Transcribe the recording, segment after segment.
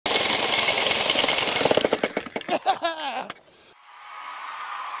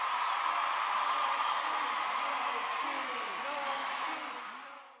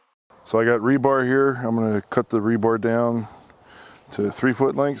So I got rebar here. I'm going to cut the rebar down to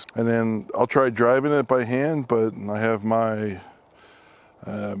 3-foot lengths, and then I'll try driving it by hand, but I have my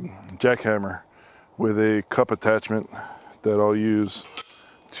jackhammer with a cup attachment that I'll use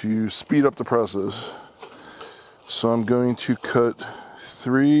to speed up the process. So I'm going to cut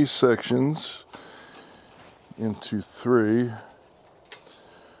 3 sections into 3, and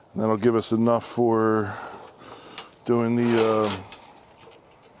that'll give us enough for doing the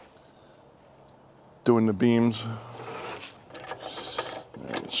beams.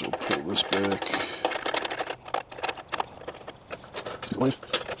 Alright, so pull this back. Alright,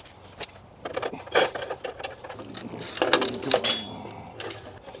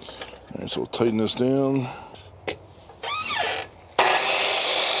 so we'll tighten this down.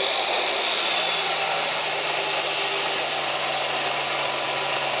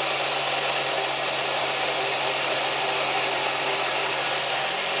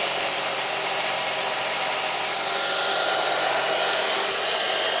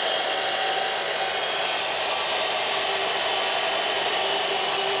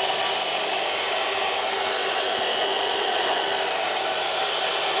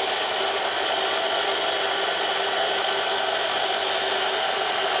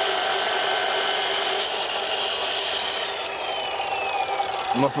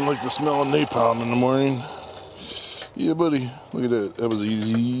 Nothing like the smell of napalm in the morning. Yeah, buddy. Look at that. That was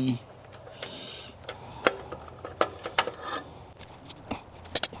easy.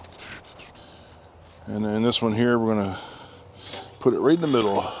 And then this one here, we're going to put it right in the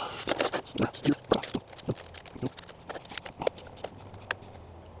middle.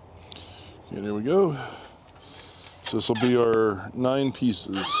 Okay, there we go. So this will be our 9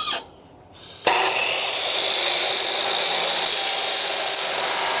 pieces.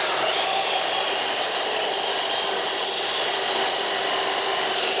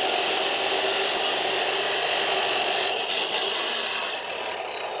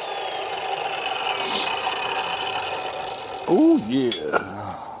 Oh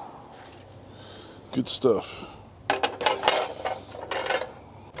yeah, good stuff.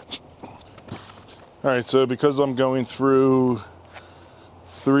 Alright, so because I'm going through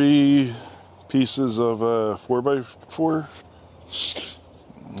 3 pieces of 4x4,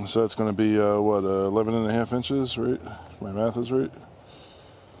 so that's going to be 11.5 inches, right? If my math is right.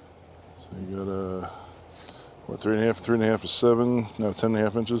 So you got 3.5 is 7, no,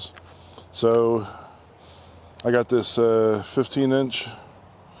 10.5 inches. So I got this 15-inch, I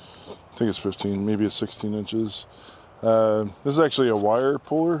think it's 15, maybe it's 16 inches. This is actually a wire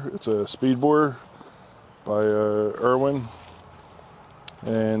puller. It's a SpeedBor by Irwin,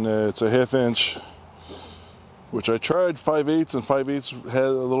 and it's a 1/2 inch, which I tried 5/8, and 5/8 had a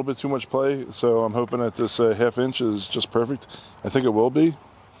little bit too much play, so I'm hoping that this 1/2 inch is just perfect. I think it will be.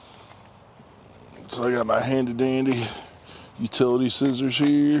 So I got my handy dandy utility scissors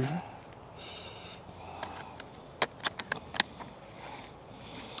here.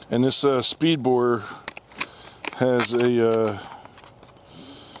 And this SpeedBor has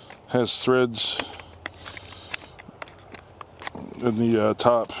threads in the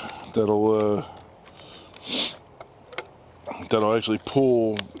top that'll actually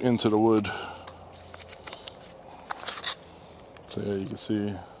pull into the wood. So yeah, you can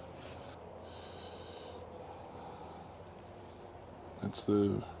see that's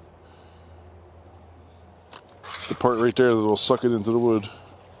the part right there that'll suck it into the wood.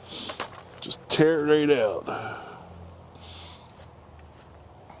 Just tear it right out.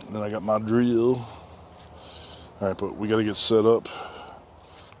 And then I got my drill. Alright, but we gotta get set up.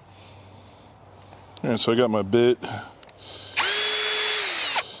 Alright, so I got my bit.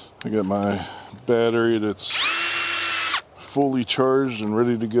 I got my battery that's fully charged and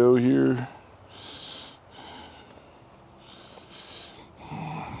ready to go here.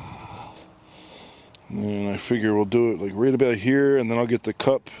 And I figure we'll do it like right about here, and then I'll get the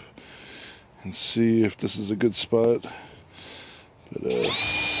cup and see if this is a good spot. But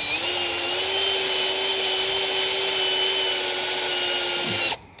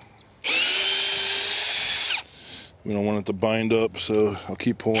we don't want it to bind up, so I'll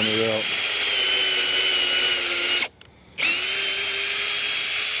keep pulling it out.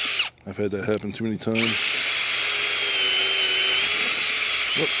 I've had that happen too many times.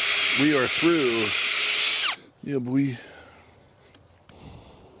 Oh, we are through. Yeah, boy.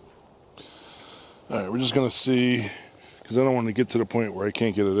 Alright, we're just going to see, because I don't want to get to the point where I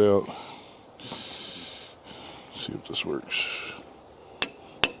can't get it out. See if this works.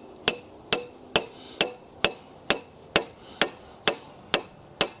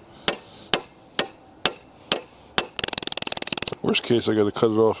 Worst case, I got to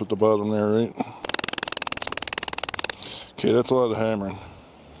cut it off at the bottom there, right? Okay, that's a lot of hammering.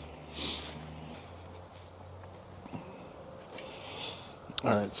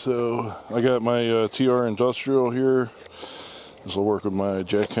 Alright, so I got my TR Industrial here. This will work with my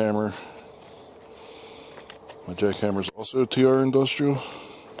Jackhammer. My Jackhammer is also TR Industrial.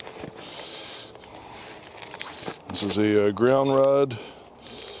 This is a ground rod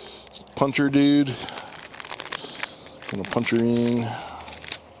puncher dude. I'm gonna puncher in.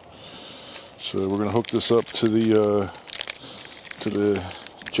 So we're gonna hook this up to the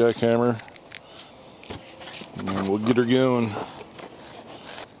Jackhammer, and we'll get her going.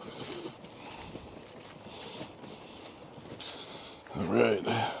 Alright,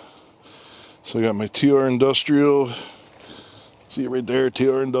 so I got my TR Industrial. See it right there,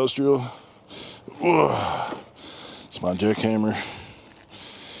 TR Industrial. Whoa. It's my Jackhammer.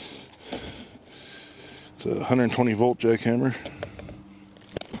 It's a 120 volt Jackhammer.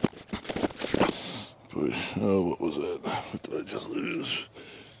 But, oh, what was that? What did I just lose?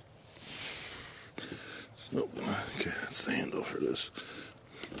 Nope. Okay, that's the handle for this.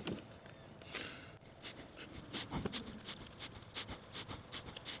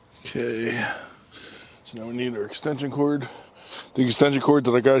 Okay, so now we need our extension cord. The extension cord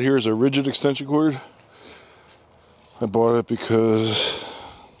that I got here is a rigid extension cord. I bought it because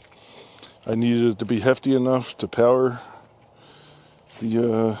I needed it to be hefty enough to power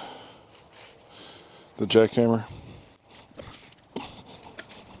the Jackhammer.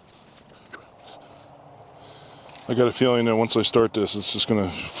 I got a feeling that once I start this, it's just going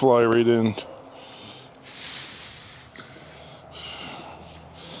to fly right in.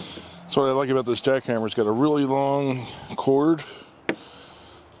 So what I like about this Jackhammer, it's got a really long cord.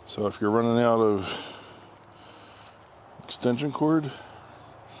 So if you're running out of extension cord,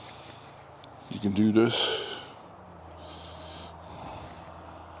 you can do this.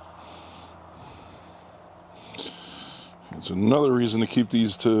 It's another reason to keep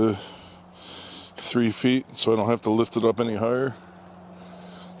these to 3 feet, so I don't have to lift it up any higher.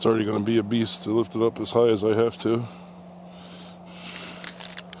 It's already going to be a beast to lift it up as high as I have to.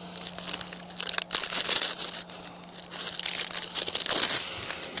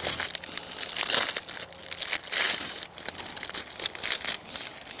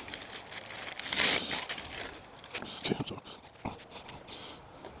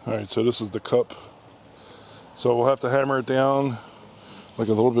 Alright, so this is the cup. So we'll have to hammer it down like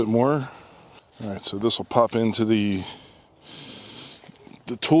a little bit more. Alright, so this will pop into the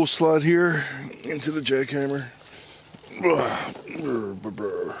tool slot here, into the Jackhammer.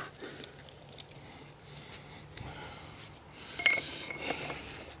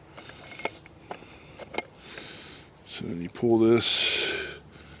 So then you pull this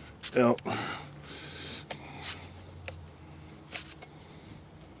out.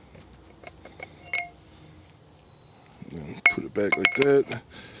 And put it back like that.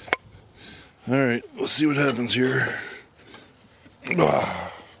 Alright, let's see what happens here.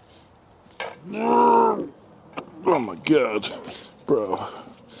 Oh my god. Bro.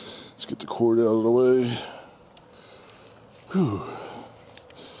 Let's get the cord out of the way. Whew.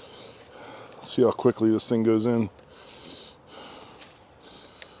 Let's see how quickly this thing goes in.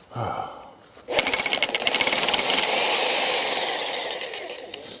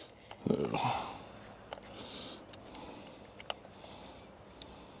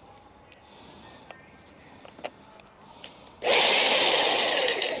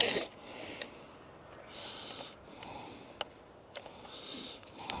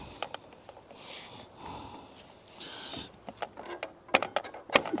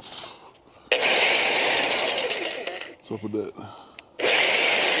 What's up with that?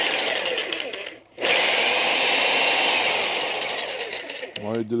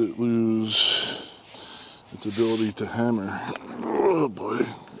 Why did it lose its ability to hammer? Oh boy.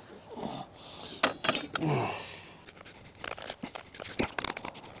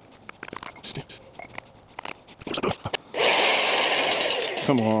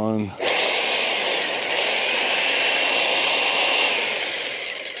 Come on.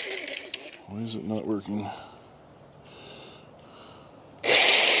 Why is it not working?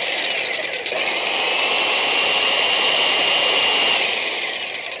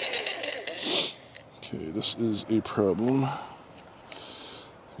 Okay, this is a problem.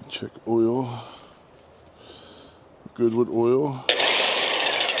 Check oil. Good with oil.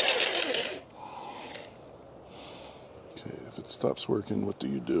 Okay, if it stops working, what do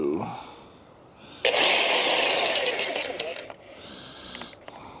you do?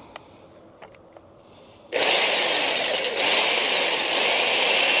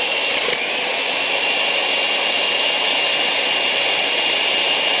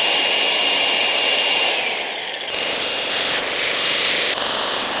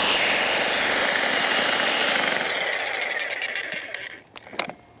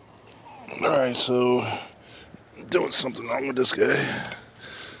 Alright, so doing something wrong with this guy,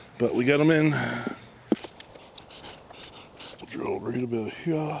 but we got him in. Drill right about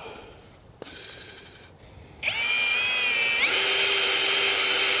here.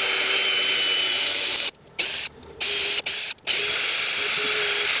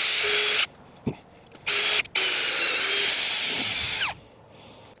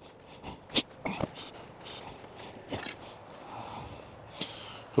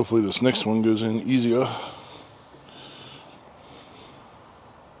 Hopefully this next one goes in easier.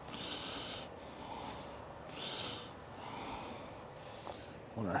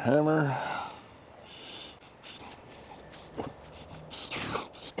 On our hammer.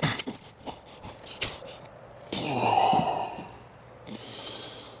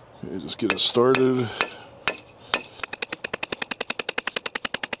 Okay, just get it started.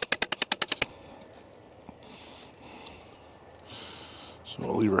 So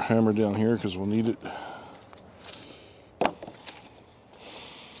I'll leave our hammer down here because we'll need it.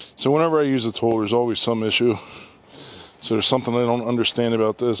 So whenever I use a tool, there's always some issue. So there's something I don't understand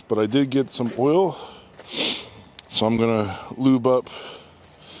about this, but I did get some oil. So I'm gonna lube up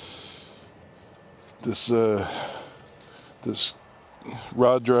this this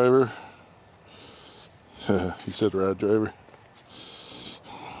rod driver. He said rod driver.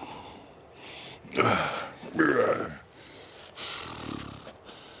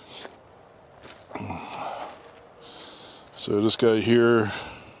 So this guy here,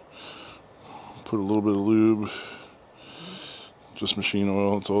 put a little bit of lube, just machine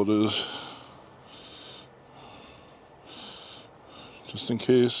oil, that's all it is. Just in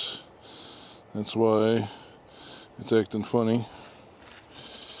case, that's why it's acting funny.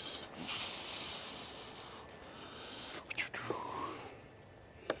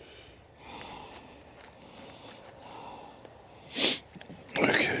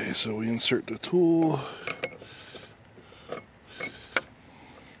 Okay, so we insert the tool.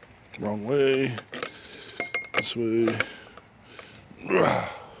 Wrong way. This way.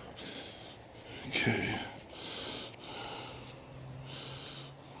 Okay.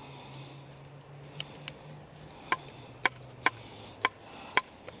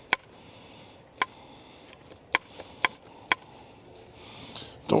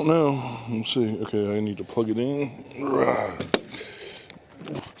 Don't know. Let's see. Okay, I need to plug it in.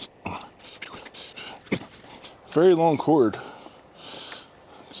 Very long cord.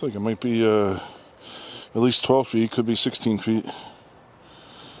 Looks like it might be at least 12 feet, could be 16 feet.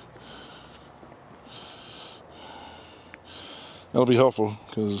 That'll be helpful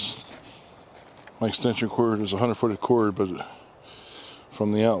because my extension cord is a 100-foot cord, but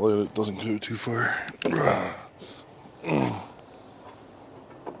from the outlet it doesn't go too far.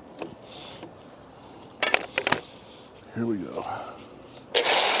 Here we go.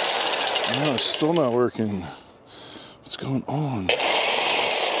 No, it's still not working. What's going on?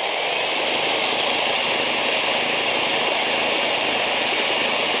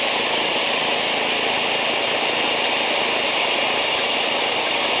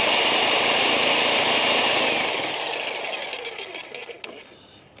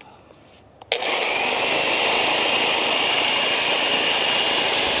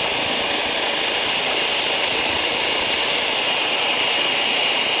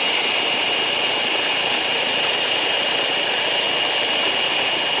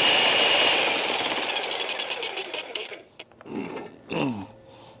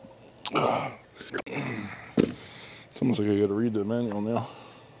 It's almost like I gotta read the manual now.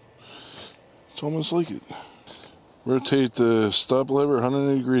 It's almost like it. Rotate the stop lever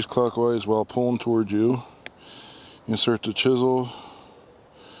 180 degrees clockwise while pulling towards you. Insert the chisel.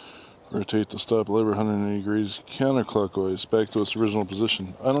 Rotate the stop lever 180 degrees counterclockwise back to its original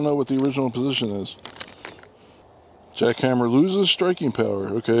position. I don't know what the original position is. Jackhammer loses striking power.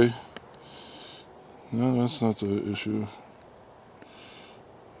 Okay. No, that's not the issue.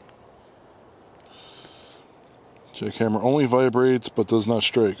 Jackhammer only vibrates but does not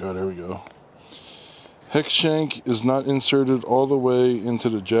strike. Oh, there we go. Hex shank is not inserted all the way into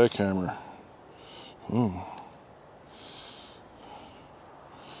the jackhammer. Oh.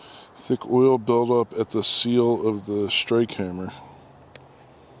 Thick oil buildup at the seal of the strike hammer.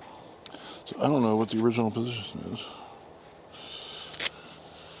 So I don't know what the original position is.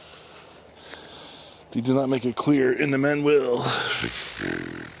 They do not make it clear in the manual.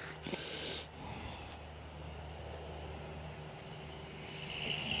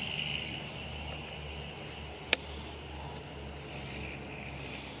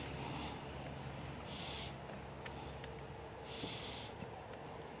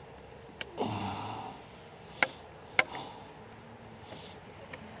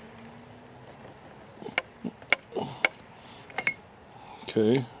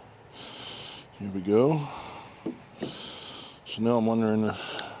 Okay, here we go. So now I'm wondering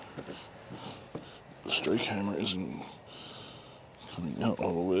if the strike hammer isn't coming out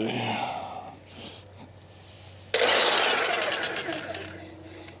all the way.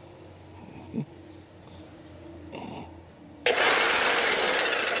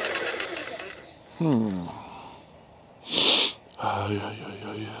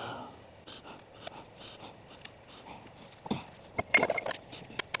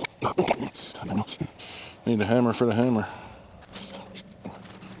 Need a hammer for the hammer.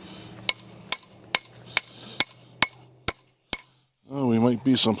 Oh, we might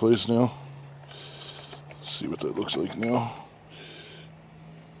be someplace now. Let's see what that looks like now.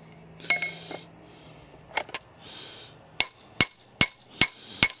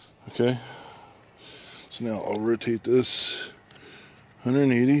 Okay. So now I'll rotate this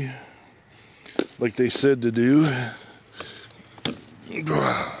 180 like they said to do.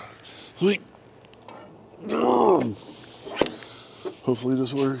 Hopefully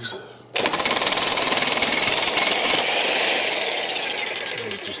this works.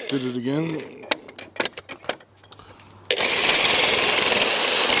 Just did it again.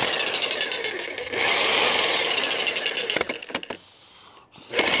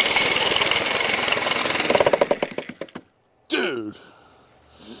 Dude,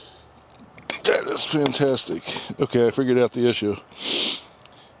 that is fantastic. Okay, I figured out the issue.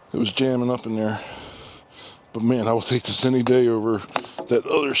 It was jamming up in there. But man, I will take this any day over that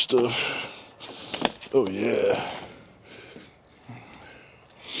other stuff. Oh yeah.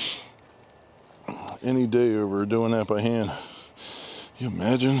 Any day over doing that by hand. Can you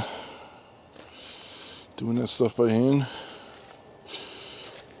imagine doing that stuff by hand?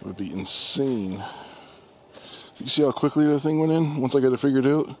 It would be insane. You see how quickly that thing went in once I got it figured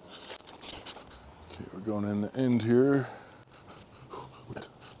out? Okay, we're going in the end here.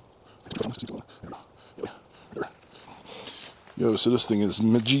 Yo, so this thing is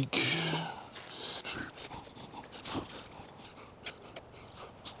magic.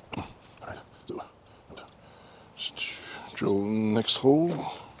 Alright, so just drill next hole.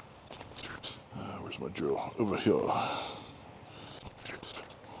 Where's my drill? Over here.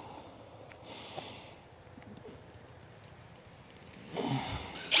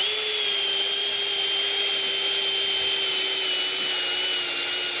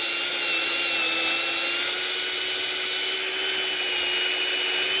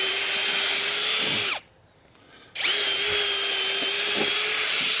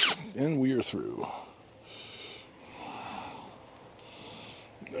 And we are through.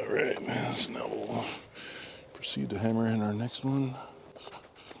 Alright, so now we'll proceed to hammer in our next one.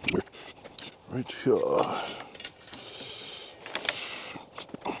 Right here.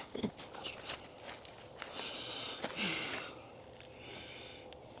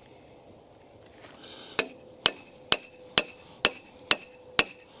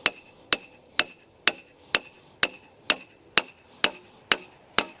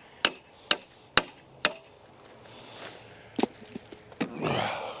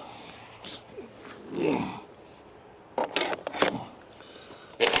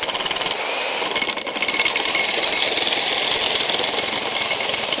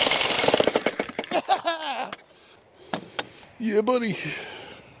 Yeah, buddy.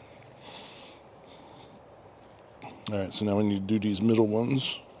 Alright, so now we need to do these middle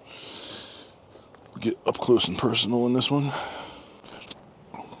ones. We'll get up close and personal in this one.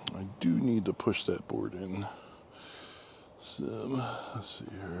 I do need to push that board in some. Let's see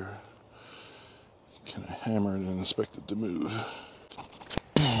here. Can I hammer it and inspect it to move?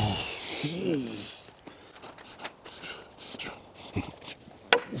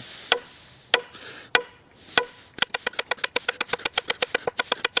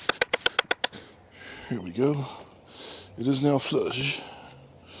 Here we go. It is now flush.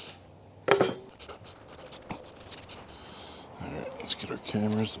 Alright, let's get our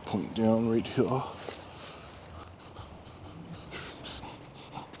cameras to point down right here.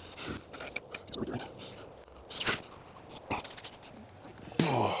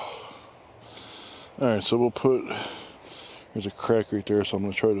 Alright, so we'll put, there's a crack right there, so I'm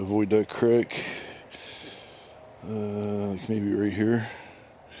going to try to avoid that crack. Like maybe right here.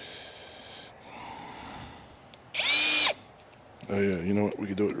 Oh yeah, you know what, we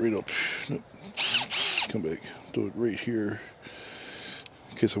could do it right up. Nope. Come back, do it right here.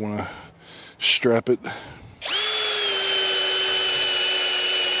 In case I want to strap it.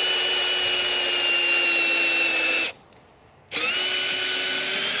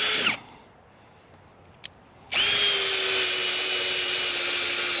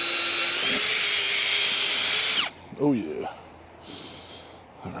 Oh yeah.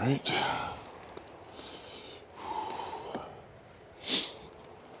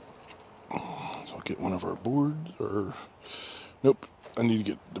 get one of our boards, or nope, I need to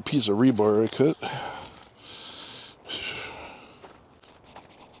get the piece of rebar I cut.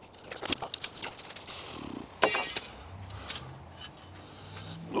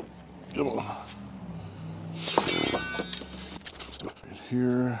 Nope, come on. Right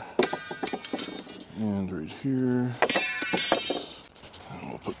here, and right here. And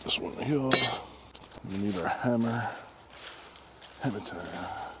we'll put this one here. We need our hammer. Hammer time.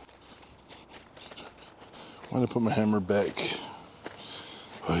 Why did I put my hammer back?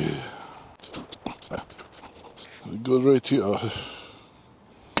 Oh yeah. It goes right here.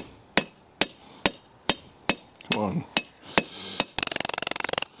 Come on.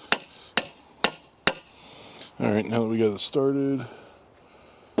 Alright, now that we got it started,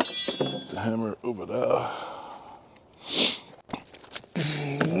 put the hammer over there.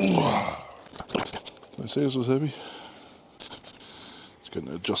 Did I say this was heavy? It's got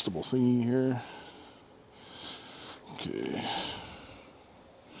an adjustable thingy here. Okay.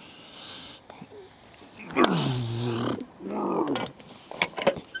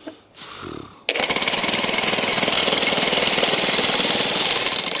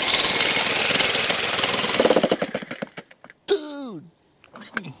 Dude!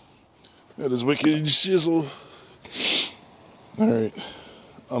 That is wicked shizzle. Alright.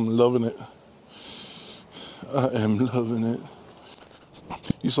 I'm loving it. I am loving it.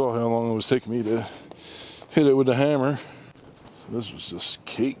 You saw how long it was taking me to hit it with the hammer. This was just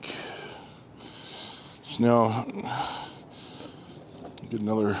cake. So now, get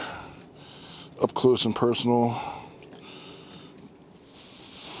another up close and personal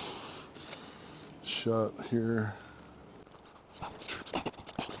shot here.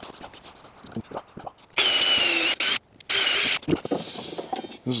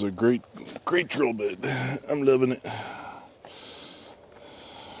 This is a great drill bit. I'm loving it.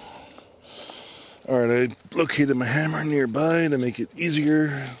 Alright, I located my hammer nearby to make it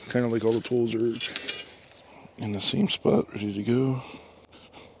easier. Kind of like all the tools are in the same spot, ready to go.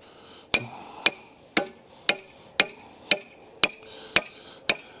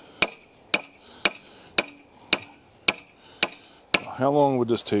 How long would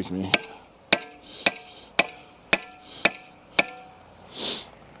this take me?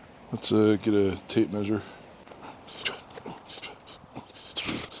 Let's get a tape measure.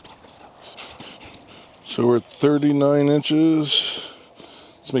 So we're at 39 inches.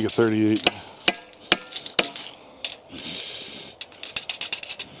 Let's make it 38.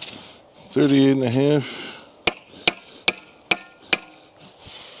 38 and a half.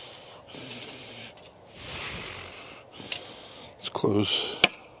 It's close.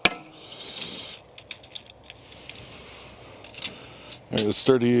 Alright, it's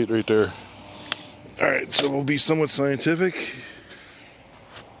 38 right there. Alright, so we'll be somewhat scientific.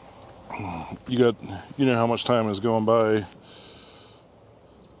 You know how much time is going by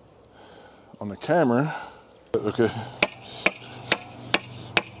on the camera. Okay.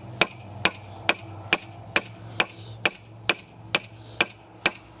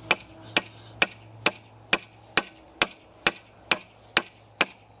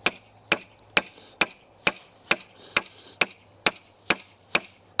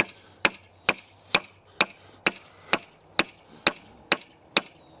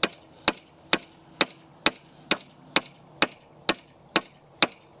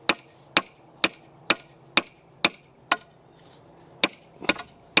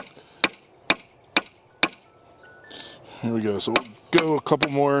 Here we go. So we'll go a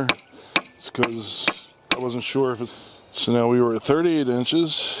couple more. It's because I wasn't sure if it's... So now we were at 38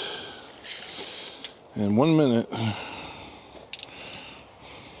 inches. In 1 minute.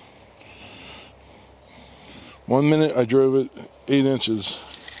 1 minute I drove it 8 inches.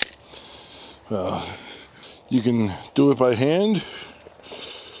 You can do it by hand,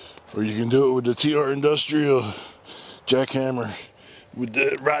 or you can do it with the TR Industrial Jackhammer with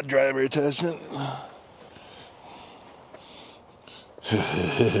the rod driver attachment.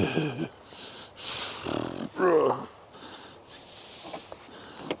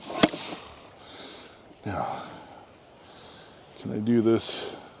 Now, can I do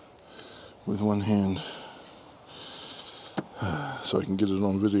this with one hand so I can get it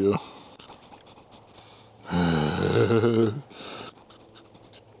on video?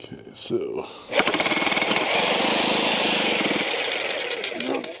 Okay, so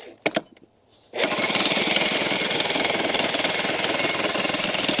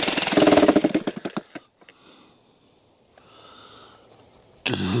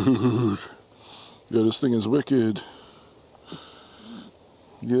dude, yeah, this thing is wicked.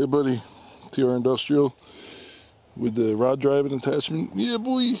 Yeah, buddy. TR Industrial with the rod driving attachment. Yeah,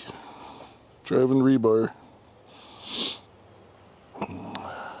 boy. Driving rebar.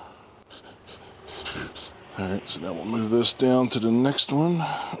 Alright, so now we'll move this down to the next one.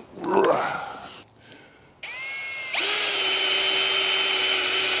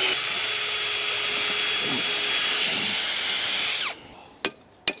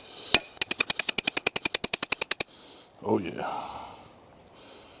 Oh yeah.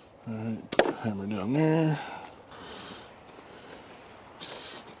 Alright, put the hammer down there.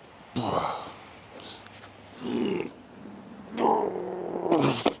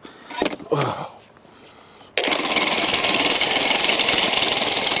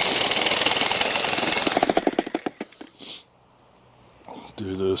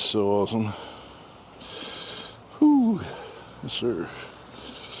 Dude, that is so awesome. Whew. Yes, sir.